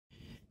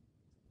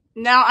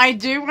Now, I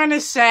do want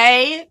to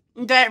say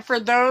that for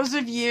those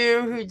of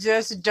you who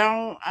just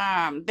don't,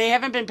 they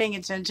haven't been paying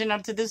attention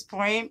up to this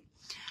point,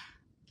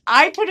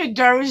 I put a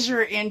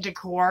dozier into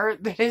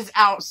court that is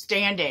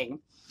outstanding.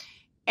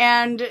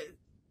 And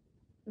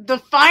the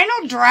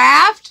final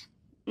draft,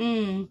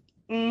 mm,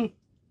 mm,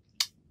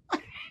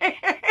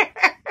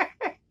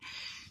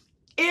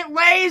 it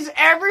lays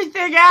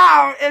everything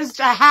out as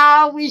to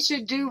how we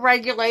should do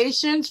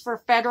regulations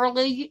for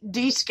federally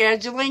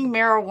descheduling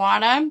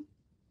marijuana,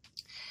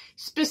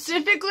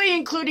 specifically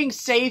including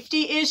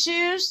safety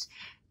issues,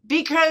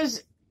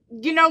 because,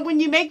 when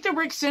you make the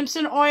Rick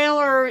Simpson oil,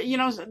 or,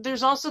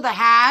 there's also the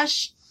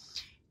hash,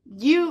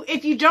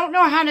 if you don't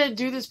know how to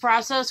do this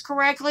process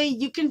correctly,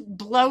 you can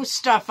blow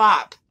stuff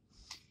up.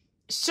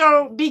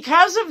 So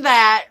because of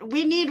that,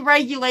 we need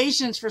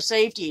regulations for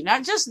safety.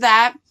 Not just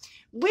that,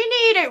 we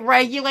need it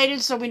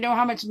regulated so we know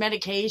how much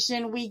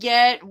medication we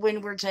get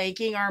when we're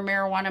taking our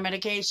marijuana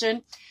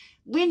medication.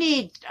 We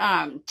need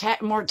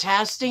more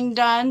testing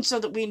done so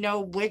that we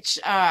know which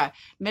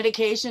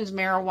medications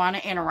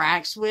marijuana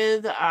interacts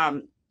with,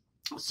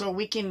 so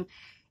we can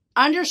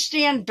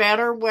understand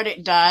better what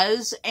it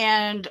does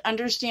and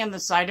understand the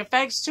side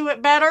effects to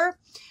it better.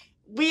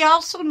 We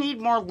also need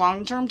more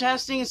long-term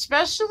testing,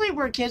 especially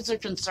where kids are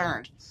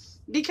concerned,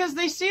 because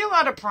they see a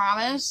lot of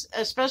promise,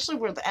 especially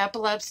with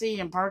epilepsy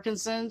and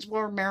Parkinson's,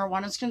 where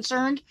marijuana is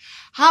concerned.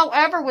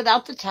 However,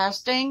 without the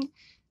testing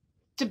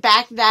to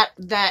back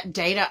that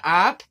data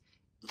up,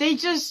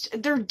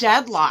 they're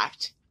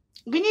deadlocked.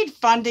 We need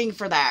funding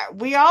for that.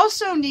 We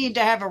also need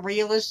to have a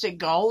realistic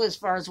goal as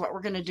far as what we're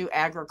going to do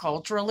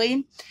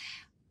agriculturally.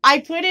 I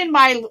put in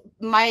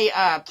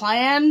my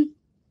plan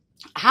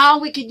how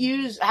we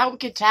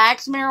could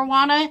tax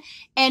marijuana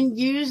and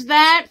use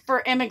that for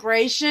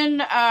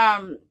immigration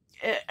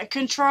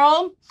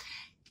control,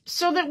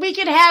 so that we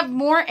could have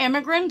more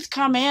immigrants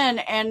come in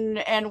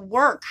and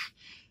work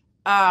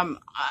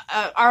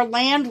our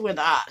land with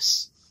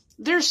us.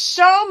 There's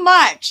so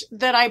much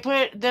that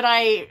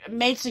I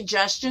made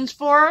suggestions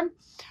for.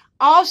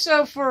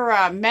 Also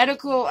for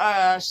medical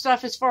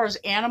stuff as far as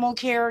animal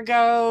care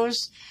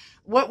goes.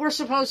 What we're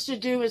supposed to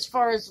do as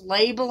far as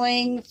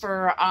labeling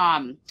for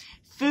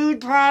food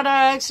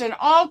products and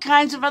all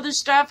kinds of other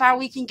stuff. How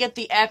we can get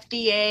the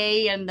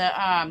FDA and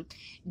the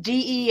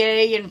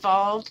DEA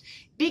involved.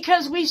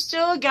 Because we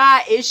still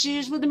got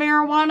issues with the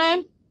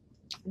marijuana,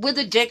 with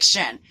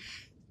addiction.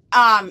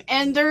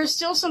 And there's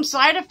still some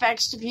side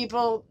effects to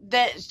people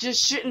that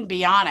just shouldn't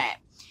be on it.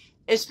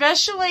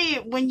 Especially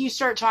when you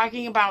start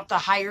talking about the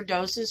higher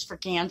doses for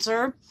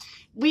cancer.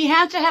 We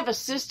have to have a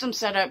system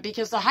set up,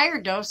 because the higher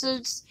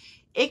doses,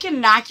 it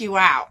can knock you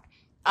out.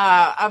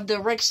 Of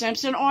the Rick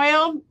Simpson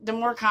oil, the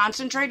more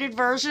concentrated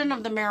version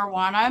of the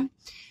marijuana.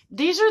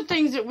 These are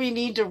things that we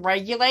need to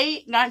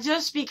regulate, not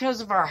just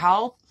because of our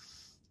health,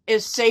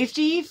 is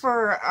safety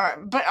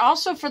but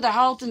also for the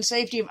health and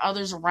safety of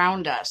others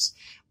around us.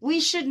 We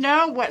should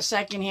know what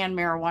secondhand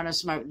marijuana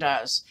smoke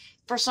does.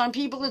 For some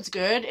people it's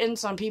good, and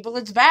some people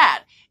it's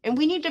bad. And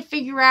we need to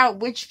figure out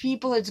which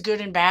people it's good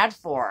and bad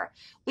for.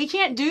 We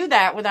can't do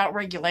that without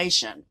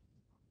regulation.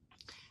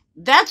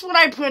 That's what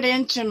I put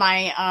into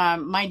my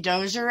my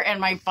dozier and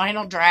my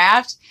final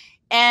draft.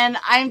 And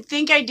I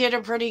think I did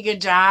a pretty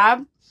good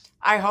job.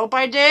 I hope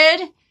I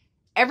did.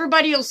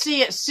 Everybody will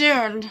see it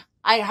soon.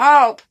 I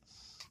hope.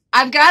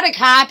 I've got a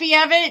copy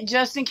of it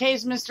just in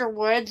case Mr.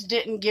 Woods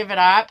didn't give it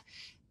up.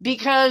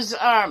 Because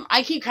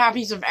I keep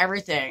copies of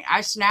everything.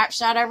 I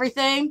snapshot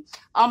everything.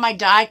 All my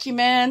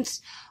documents.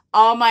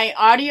 All my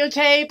audio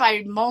tape.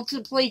 I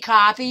multiply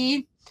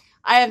copy.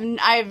 I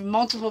have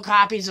multiple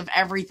copies of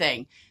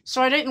everything.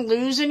 So I didn't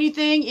lose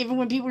anything. Even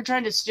when people were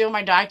trying to steal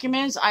my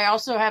documents. I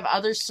also have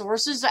other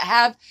sources that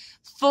have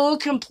full,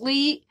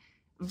 complete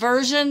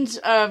versions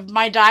of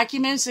my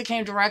documents that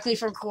came directly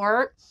from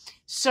court.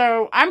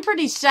 So I'm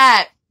pretty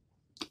set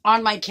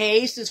on my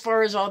case as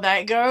far as all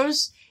that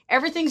goes.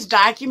 Everything's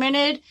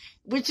documented,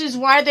 which is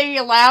why they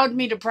allowed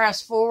me to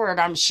press forward,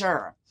 I'm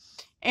sure.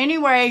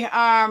 Anyway,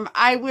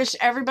 I wish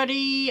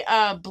everybody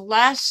a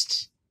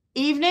blessed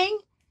evening.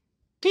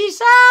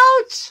 Peace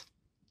out!